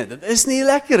dissipline, dit is nie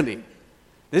lekker nie.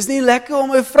 Dis nie lekker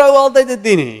om 'n vrou altyd te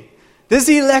dien nie. Dis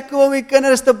nie lekker om die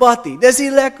kinders te bad nie. Dis nie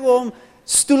lekker om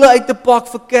stoele uit te pak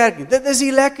vir kerk nie. Dit is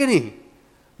nie lekker nie.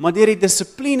 Maar deur die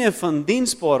dissipline van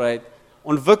diensbaarheid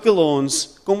ontwikkel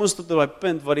ons, kom ons tot daai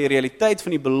punt waar die realiteit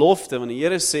van die belofte, want die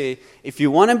Here sê, if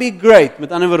you want to be great,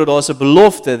 met ander woorde, daar's 'n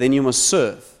belofte, then you must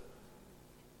serve.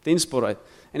 Diensbaarheid.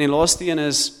 En die laaste een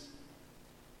is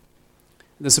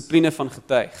dissipline van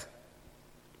getuig.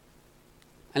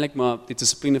 Eintlik maar die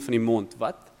dissipline van die mond.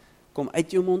 Wat? Kom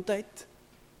uit jou mond uit?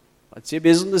 Wat jy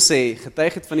besig om te sê,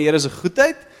 getuig het van die Here se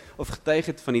goedheid, of getuig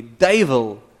het van die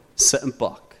duiwel se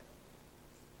impak?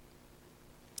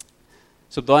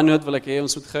 So op daai noot wil ek hê,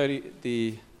 ons moet gou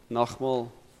die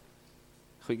nagmaal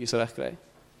goedjies reg kry.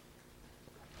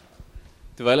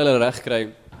 Terwyl hulle reg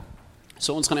kry,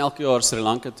 so ons gaan elke jaar Sri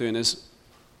Lanka toe, en is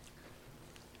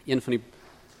een van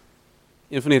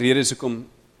die redes hoekom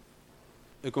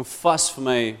vas vir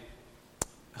my 'n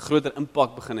groter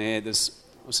impak begin hê. Dis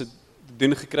ons het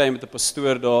doen gekry met 'n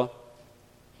pastoor daar.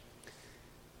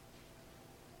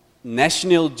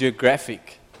 National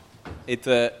Geographic het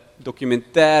 'n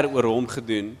dokumentêr oor hom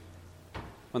gedoen,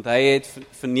 want hy het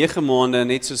vir 9 maande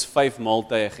net soos 5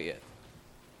 maaltye geëet.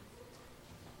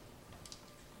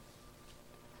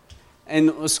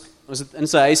 En ons het in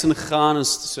sy huis ingegaan,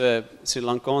 ons so Sri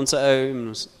Lankaanse ou, en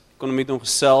ons kon met hom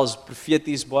gesels,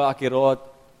 profeties, baie akkuraat,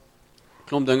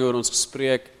 klomp dinge oor ons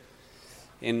gespreek,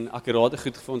 en akkurate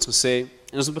goed vir ons gesê,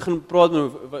 en ons het begin praat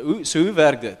met hoe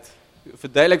werk dit?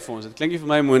 Verduidelik vir ons, dit klink nie vir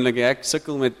my moontlik, ek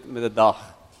sukkel met 'n dag,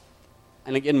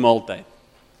 eintlik 1 maaltyd,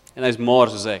 en hy's maar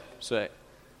soos ek, so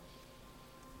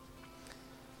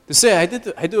te sê, hy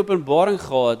het 'n openbaring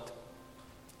gehad,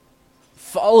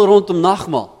 veral rondom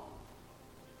nagmaal,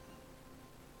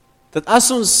 dat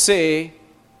as ons sê,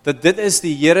 dat dit is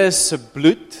die Here se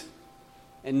bloed,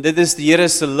 en dit is die Here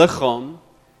se liggaam,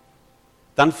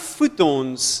 dan voed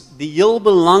ons die heel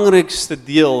belangrikste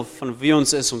deel van wie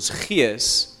ons is, ons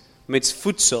gees, met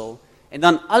voedsel, en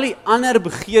dan al die ander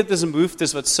begeertes en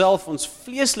behoeftes wat self ons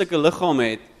vleeslike liggaam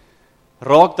het,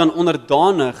 raak dan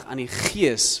onderdanig aan die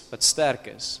gees wat sterk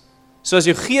is. So as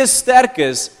jou gees sterk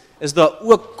is daar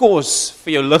ook kos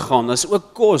vir jou liggaam, daar is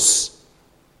ook kos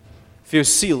vir jou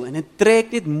siel, en dit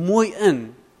trek net mooi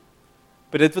in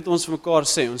by dit wat ons vir mekaar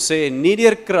sê. Ons sê, nie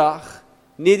deur krag,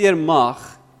 nie deur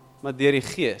mag, maar deur die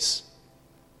gees.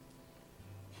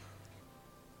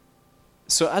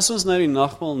 So as ons nou die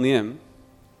nagmaal neem,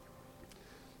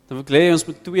 dan wil ek hê ons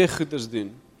moet 2 goeders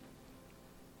doen.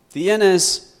 Die een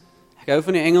is, ek hou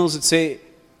van die Engels, dit sê,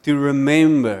 to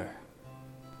remember.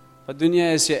 Wat doen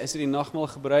jy as jy die nagmaal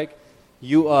gebruik?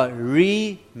 You are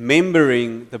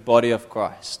remembering the body of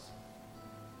Christ.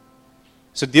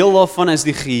 So deel daarvan is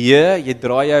die geheue, jy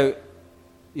draai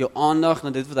jou aandag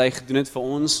na dit wat hy gedoen het vir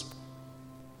ons.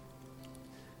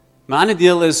 My ander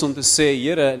deel is om te sê,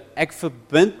 Here, ek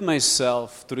verbind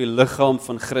myself tot die liggaam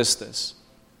van Christus.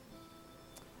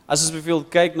 As ons byvoorbeeld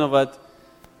kyk na wat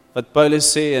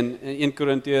Paulus sê in 1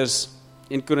 Korintiërs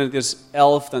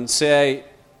 11, dan sê hy,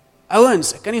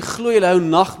 ouens, ek kan nie glo julle hou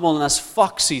nagmaal en as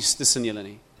faksies tussen julle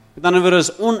nie. Met ander woorde,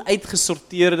 is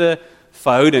onuitgesorteerde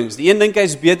verhoudings. Die een dink hy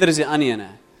is beter as die ander ene.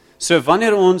 So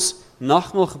wanneer ons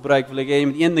nagmaal gebruik, wil ek hê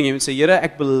met een ding, jy moet sê, Here,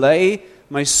 ek bely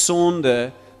my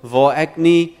sonde waar ek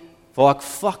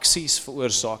faksies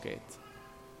veroorsaak het.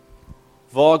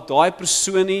 Waar ek daai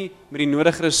persoon nie met die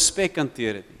nodige respek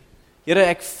hanteer het nie. Here,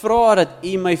 ek vra dat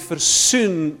U my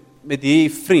versoen met hierdie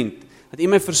vriend, dat U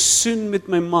my versoen met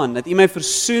my man, dat U my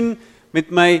versoen met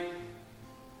die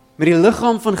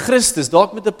liggaam van Christus,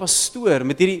 dalk met 'n pastoor,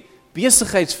 met hierdie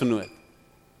besigheidsvernoot.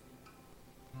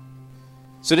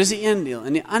 So dis die een deel.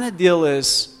 En die ander deel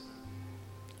is,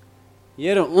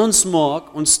 Here, ons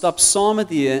stap saam met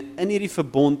U in hierdie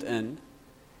verbond in,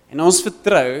 en ons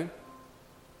vertrou,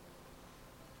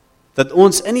 dat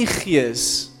ons in die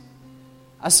gees,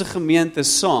 as 'n gemeente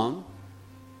saam,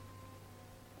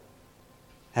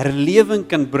 herlewing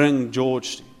kan bring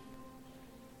George,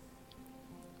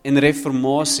 en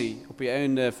reformatie op die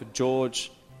einde vir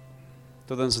George,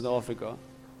 tot in Suid-Afrika.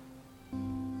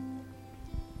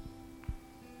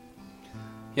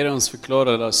 Here, ons verklaar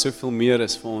dat daar soveel meer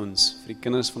is vir ons, vir die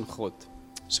kinders van God,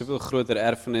 soveel groter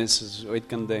erfenis as ons ooit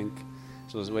kan dink,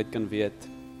 soos ons ooit kan weet.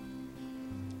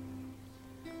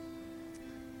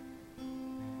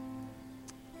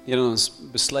 Here, ons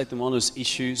besluit om al ons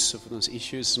issues, of ons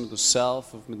issues met onsself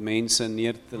of met mense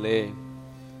neer te lê.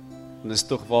 En dis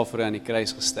tog waarvoor hy aan die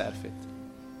kruis gesterf het.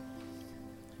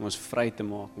 Om ons vry te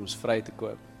maak, om ons vry te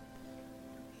koop.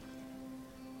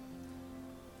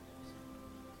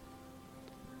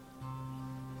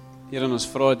 Here, ons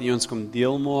vra dat U ons kom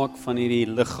deel maak van hierdie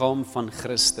liggaam van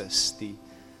Christus,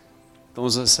 dat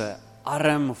ons as 'n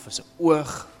arm of as 'n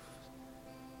oog,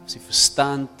 of as 'n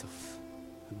verstand of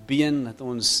 'n been, dat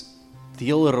ons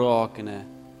deel raak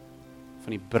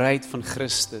van die bruid van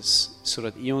Christus,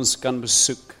 sodat U ons kan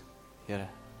besoek, Here.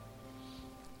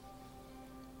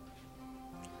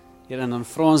 Here, en dan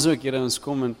vra ons ook, Here, ons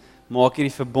kom en maak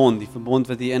hierdie verbond, die verbond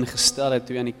wat U ingestel het,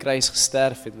 toe U aan die kruis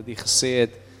gesterf het, wat U gesê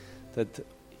het, dat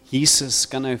Jesus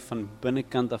kan nou van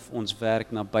binnekant af ons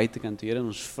werk na buitekant toe, Here, en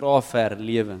ons vra vir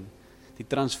herlewing, die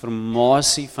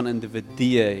transformasie van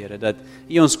individue, Here, dat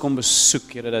U ons kom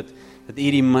besoek, Here, dat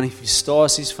U die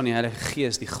manifestasies van die Heilige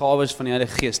Gees, die gawes van die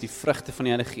Heilige Gees, die vrugte van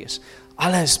die Heilige Gees,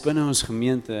 alles binne ons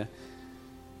gemeente,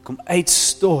 kom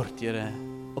uitstort, Here,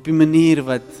 op die manier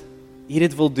wat U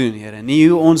dit wil doen, Here, nie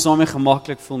hoe ons daarmee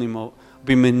gemaklik voel nie, maar op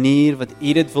die manier wat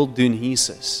U dit wil doen,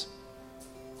 Jesus.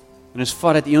 En ons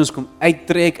vat dat U ons kom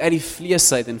uittrek uit die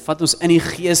vlees uit, en vat ons in die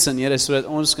Gees in, Here, sodat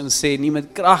ons kan sê, nie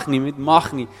met krag nie, met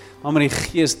mag nie, maar met die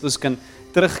Gees, dat ons kan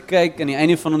terugkyk aan die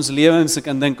einde van ons lewens en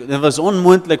kan dink, dit was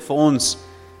onmoontlik vir ons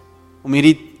om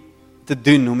hierdie te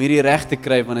doen, om hierdie reg te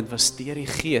kry, want dit was deur die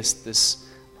Gees. Dis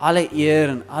alle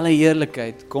eer en alle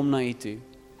heerlikheid kom na U toe.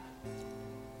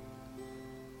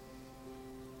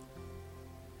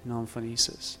 In naam van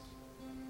Jesus.